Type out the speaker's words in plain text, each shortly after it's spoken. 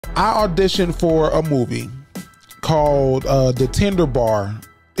I auditioned for a movie called The Tender Bar.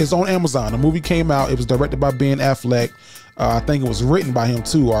 It's on Amazon. The movie came out. It was directed by Ben Affleck. I think it was written by him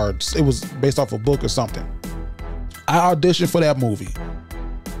too, or it was based off a book or something. I auditioned for that movie.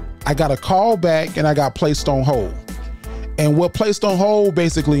 I got a call back and I got placed on hold. And what placed on hold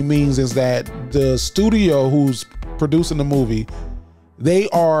basically means is that the studio who's producing the movie, they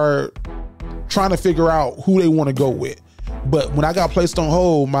are trying to figure out who they want to go with. But when I got placed on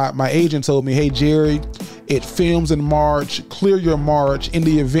hold, my agent told me, hey, Jerry, it films in March, clear your March. In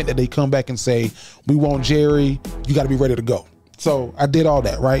the event that they come back and say, we want Jerry, you got to be ready to go. So I did all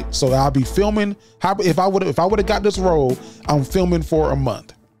that, right? So I'll be filming. If I would have got this role, I'm filming for a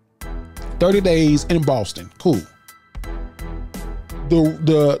month. 30 days in Boston. Cool.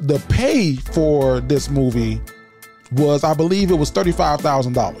 The pay for this movie was, I believe it was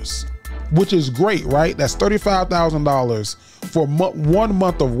 $35,000, which is great, right? That's $35,000 for 1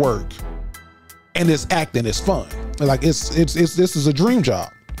 month of work, and it's acting, it's fun. Like this is a dream job.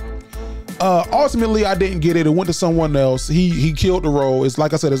 Ultimately, I didn't get it. It went to someone else. He killed the role. It's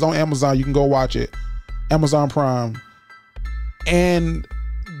like I said, it's on Amazon. You can go watch it, Amazon Prime. And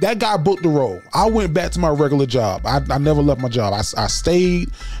that guy booked the role. I went back to my regular job. I never left my job. I stayed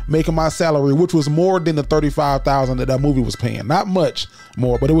making my salary, which was more than the $35,000 that movie was paying. Not much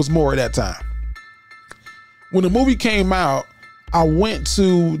more, but it was more at that time. When the movie came out, I went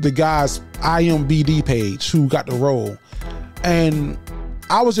to the guy's IMDb page who got the role, and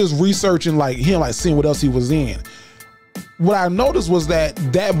I was just researching him, seeing what else he was in. What I noticed was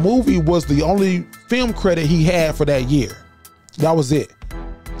that movie was the only film credit he had for that year. That was it.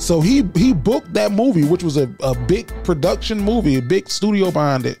 So he booked that movie, which was a big production movie, a big studio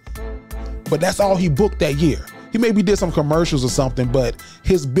behind it. But that's all he booked that year. He maybe did some commercials or something, but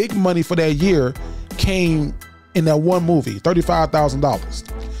his big money for that year came in that one movie,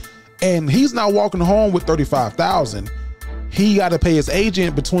 $35,000. And he's not walking home with $35,000. He got to pay his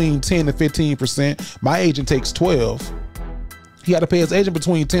agent between 10 to 15%. My agent takes 12. He got to pay his agent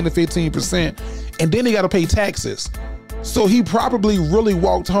between 10 to 15%. And then he got to pay taxes. So he probably really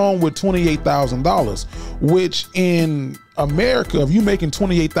walked home with $28,000, which in America, if you're making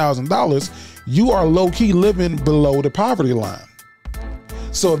 $28,000, you are low-key living below the poverty line.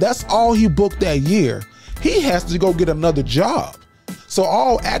 So if that's all he booked that year, he has to go get another job. So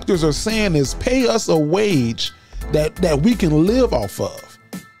all actors are saying is pay us a wage that we can live off of.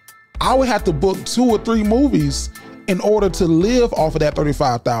 I would have to book 2 or 3 movies in order to live off of that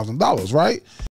 $35,000, right?